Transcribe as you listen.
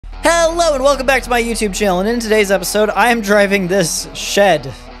Hello and welcome back to my YouTube channel, and in today's episode I am driving this shed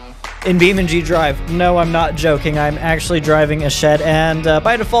in BeamNG.drive. No, I'm not joking, I'm actually driving a shed, and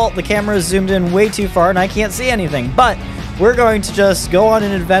by default the camera is zoomed in way too far and I can't see anything, but we're going to just go on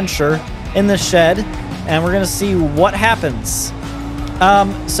an adventure in the shed and we're going to see what happens.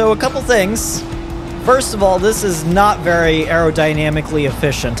 So a couple things. First of all, this is not very aerodynamically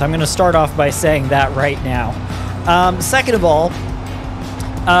efficient. I'm going to start off by saying that right now. Second of all,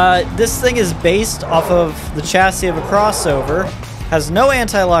 this thing is based off of the chassis of a crossover, has no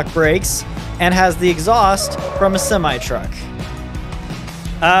anti-lock brakes, and has the exhaust from a semi-truck.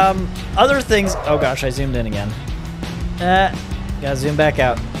 Other things... Oh gosh, I zoomed in again. Gotta zoom back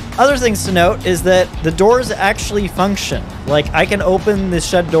out. Other things to note is that the doors actually function. Like, I can open the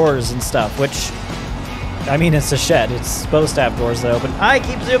shed doors and stuff, which... I mean, it's a shed. It's supposed to have doors that open. I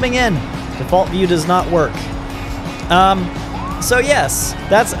keep zooming in. Default view does not work. So yes,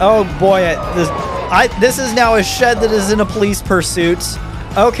 that's, oh boy, this is now a shed that is in a police pursuit.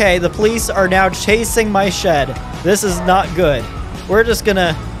 Okay, the police are now chasing my shed. This is not good. We're just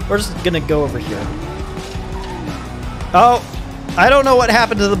gonna go over here. Oh, I don't know what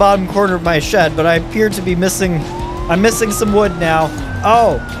happened to the bottom corner of my shed, but I appear to be missing, I'm missing some wood now.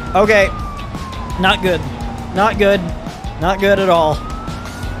 Oh, okay. Not good. Not good. Not good at all.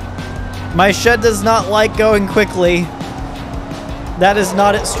 My shed does not like going quickly. That is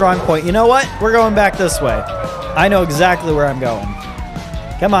not its strong point. You know what? We're going back this way. I know exactly where I'm going.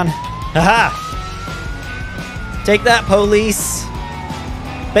 Come on. Haha! Take that, police.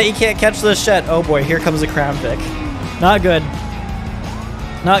 Bet you can't catch this shed. Oh boy, here comes a Crown Vic. Not good.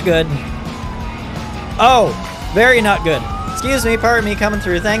 Not good. Oh, very not good. Excuse me, pardon me, coming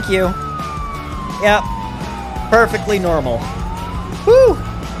through. Thank you. Yep. Perfectly normal. Whew!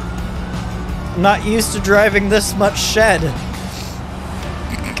 I'm not used to driving this much shed.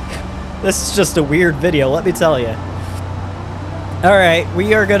 This is just a weird video, let me tell you. Alright,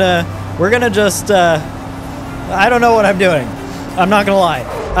 we're gonna just, I don't know what I'm doing. I'm not gonna lie.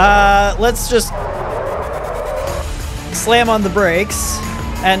 Let's just slam on the brakes.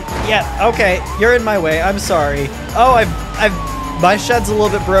 And, yeah, okay, you're in my way, I'm sorry. Oh, my shed's a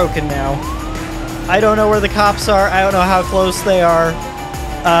little bit broken now. I don't know where the cops are, I don't know how close they are.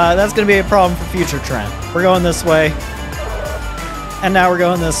 That's gonna be a problem for future Trent. We're going this way. And now we're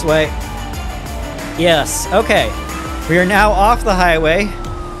going this way. Yes, okay. We are now off the highway,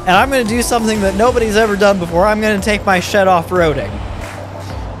 and I'm going to do something that nobody's ever done before. I'm going to take my shed off-roading.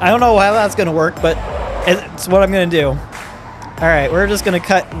 I don't know how that's going to work, but it's what I'm going to do. Alright, we're just going to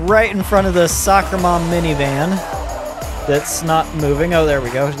cut right in front of this soccer mom minivan that's not moving. Oh, there we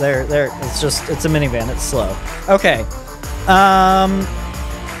go. There. It's a minivan. It's slow. Okay.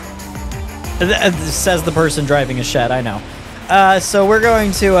 It says the person driving a shed, I know. So we're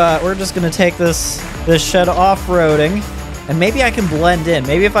just gonna take this shed off-roading, and maybe I can blend in.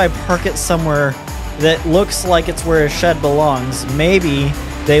 Maybe if I park it somewhere that looks like it's where a shed belongs, maybe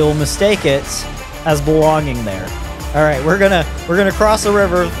they will mistake it as belonging there. All right, we're gonna cross a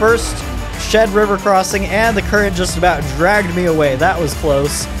river. First shed river crossing, and the current just about dragged me away. That was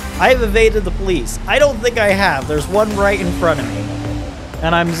close. I've evaded the police. I don't think I have. There's one right in front of me,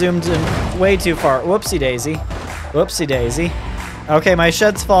 and I'm zoomed in way too far. Whoopsie daisy. Whoopsie daisy. Okay, my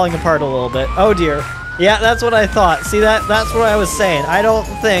shed's falling apart a little bit. Oh dear. Yeah, that's what I thought. See, that's what I was saying. I don't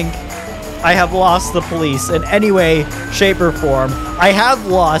think I have lost the police in any way, shape, or form. I have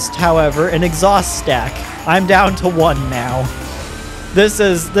lost, however, an exhaust stack. I'm down to 1 now. This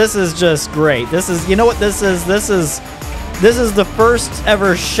is just great. This is, you know what this is? This is the first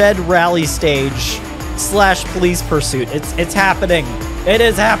ever shed rally stage / police pursuit. It's happening. It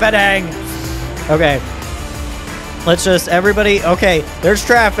is happening. Okay. Let's just, everybody, okay, there's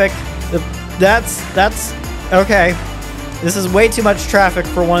traffic. That's, okay. This is way too much traffic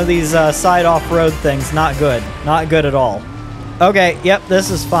for one of these side off-road things. Not good. Not good at all. Okay, yep,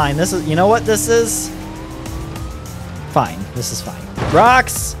 this is fine. This is, you know what this is? Fine. This is fine.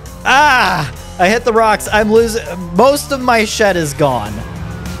 Rocks! Ah! I hit the rocks. I'm losing, most of my shed is gone.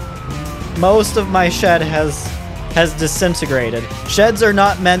 Most of my shed has disintegrated. Sheds are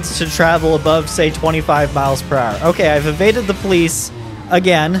not meant to travel above, say, 25 miles per hour. Okay, I've evaded the police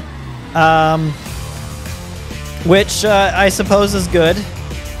again, which I suppose is good.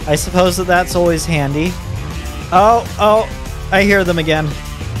 I suppose that's always handy. Oh, I hear them again.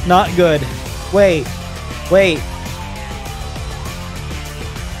 Not good. Wait.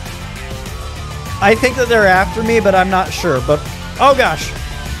 I think that they're after me, but I'm not sure. But, oh gosh.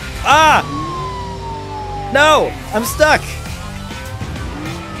 Ah! No! I'm stuck!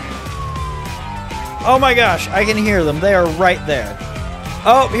 Oh my gosh, I can hear them. They are right there.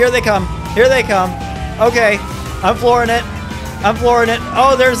 Oh, here they come. Here they come. Okay, I'm flooring it. I'm flooring it.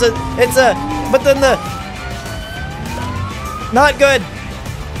 Oh, but then not good.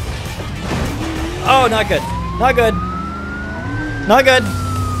 Oh, not good. Not good. Not good.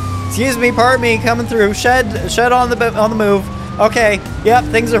 Excuse me, pardon me, coming through. Shed on the move. Okay, yep,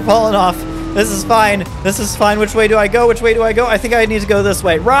 things are falling off. This is fine. This is fine. Which way do I go? Which way do I go? I think I need to go this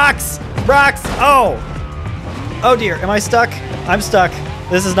way. Rocks! Rocks! Oh! Oh dear, am I stuck? I'm stuck.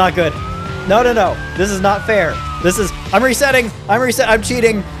 This is not good. No, no, no. This is not fair. I'm resetting. I'm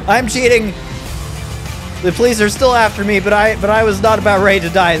cheating. I'm cheating. The police are still after me, but I was not about ready to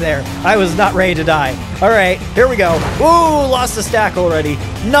die there. I was not ready to die. All right, here we go. Ooh, lost a stack already.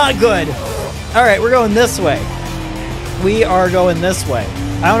 Not good. All right, we're going this way. We are going this way.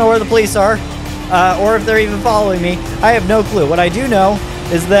 I don't know where the police are, or if they're even following me. I have no clue. What I do know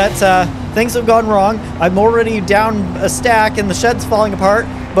is that things have gone wrong. I'm already down a stack, and the shed's falling apart.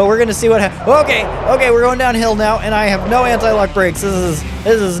 But we're gonna see what happens. Okay, we're going downhill now, and I have no anti-lock brakes. This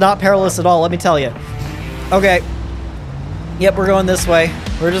is not perilous at all. Let me tell you. Okay. Yep, we're going this way.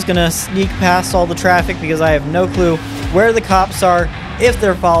 We're just gonna sneak past all the traffic because I have no clue where the cops are, if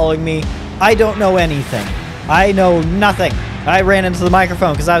they're following me. I don't know anything. I know nothing. I ran into the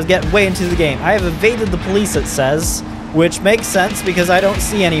microphone because I was getting way into the game. I have evaded the police, it says, which makes sense because I don't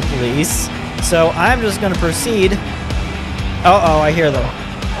see any police. So I'm just gonna proceed. Uh-oh, I hear them.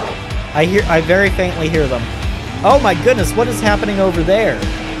 I very faintly hear them. Oh my goodness, what is happening over there?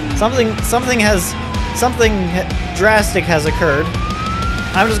 Something drastic has occurred.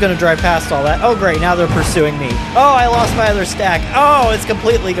 I'm just gonna drive past all that. Oh great, now they're pursuing me. Oh, I lost my other stack. Oh, it's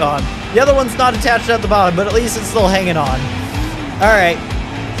completely gone. The other one's not attached at the bottom, but at least it's still hanging on. All right,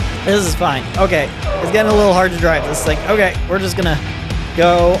 this is fine. Okay, it's getting a little hard to drive this thing. Okay, we're just gonna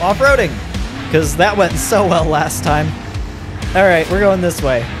go off-roading because that went so well last time. All right, we're going this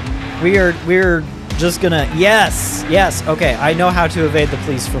way. We're just gonna, yes, okay, I know how to evade the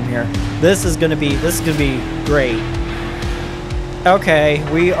police from here. This is gonna be great. Okay,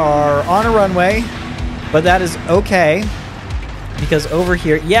 we are on a runway, but that is okay, because over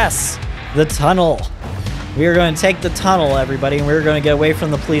here, yes, the tunnel. We are going to take the tunnel, everybody, and we're going to get away from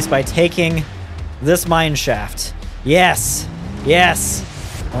the police by taking this mine shaft. Yes, yes.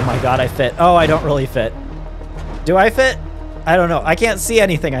 Oh my god, I fit. Oh, I don't really fit. Do I fit? I don't know. I can't see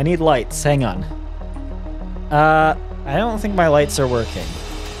anything. I need lights. Hang on. I don't think my lights are working.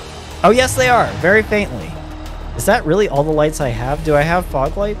 Oh, yes, they are. Very faintly. Is that really all the lights I have? Do I have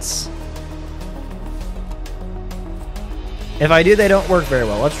fog lights? If I do, they don't work very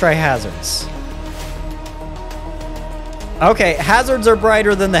well. Let's try hazards. Okay, hazards are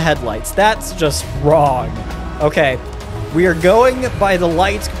brighter than the headlights. That's just wrong. Okay, we are going by the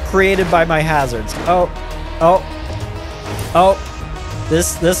light created by my hazards.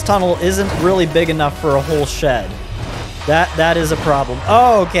 This tunnel isn't really big enough for a whole shed. That is a problem.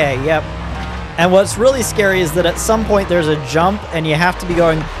 Oh, okay, yep. And what's really scary is that at some point there's a jump and you have to be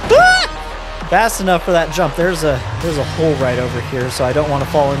going fast enough for that jump. There's a hole right over here, so I don't want to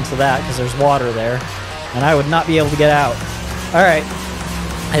fall into that because there's water there. And I would not be able to get out. All right.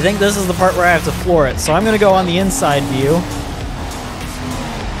 I think this is the part where I have to floor it. So I'm going to go on the inside view.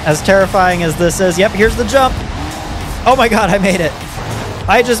 As terrifying as this is. Yep, here's the jump. Oh my god, I made it.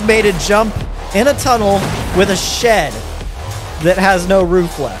 I just made a jump in a tunnel with a shed that has no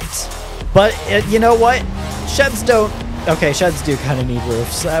roof left. But you know what? Sheds don't... Okay, sheds do kind of need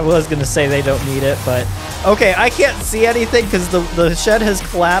roofs. I was going to say they don't need it, but... Okay, I can't see anything because the shed has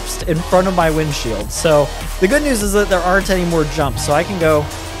collapsed in front of my windshield. So the good news is that there aren't any more jumps, so I can go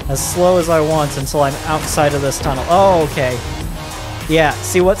as slow as I want until I'm outside of this tunnel. Oh, okay. Yeah,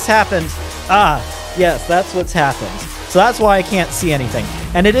 see what's happened? Ah, yes, that's what's happened. So that's why I can't see anything.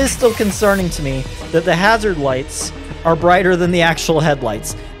 And it is still concerning to me that the hazard lights are brighter than the actual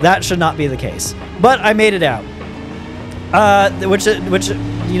headlights. That should not be the case. But I made it out. Which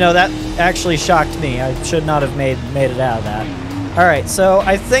you know, that actually shocked me. I should not have made it out of that. All right, so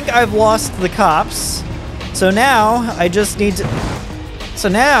I think I've lost the cops. So now I just need to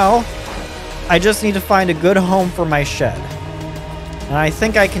find a good home for my shed. And I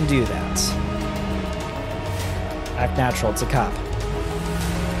think I can do that. Act natural, it's a cop.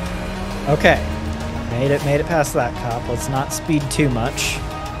 Okay. Made it past that cop. Let's not speed too much.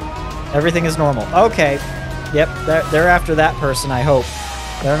 Everything is normal. Okay. Yep, they're after that person, I hope.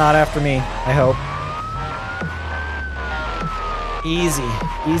 They're not after me, I hope. Easy.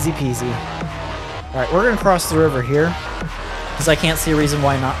 Easy peasy. Alright, we're gonna cross the river here. Because I can't see a reason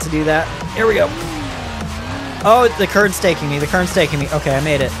why not to do that. Here we go. Oh, the current's taking me. The current's taking me. Okay, I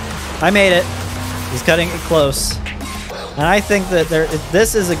made it. I made it. He's cutting it close. And I think that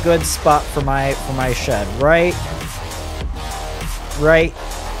this is a good spot for my shed, right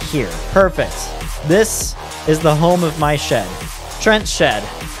here. Perfect. This is the home of my shed. Trent's shed,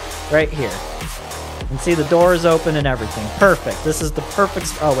 right here. And see, the door is open and everything. Perfect. This is the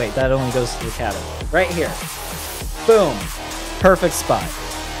perfect. Oh wait, that only goes to the cabin. Right here. Boom. Perfect spot.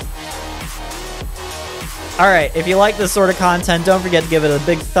 Alright, if you like this sort of content, don't forget to give it a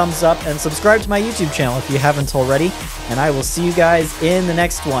big thumbs up and subscribe to my YouTube channel if you haven't already. And I will see you guys in the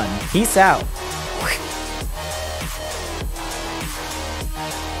next one. Peace out.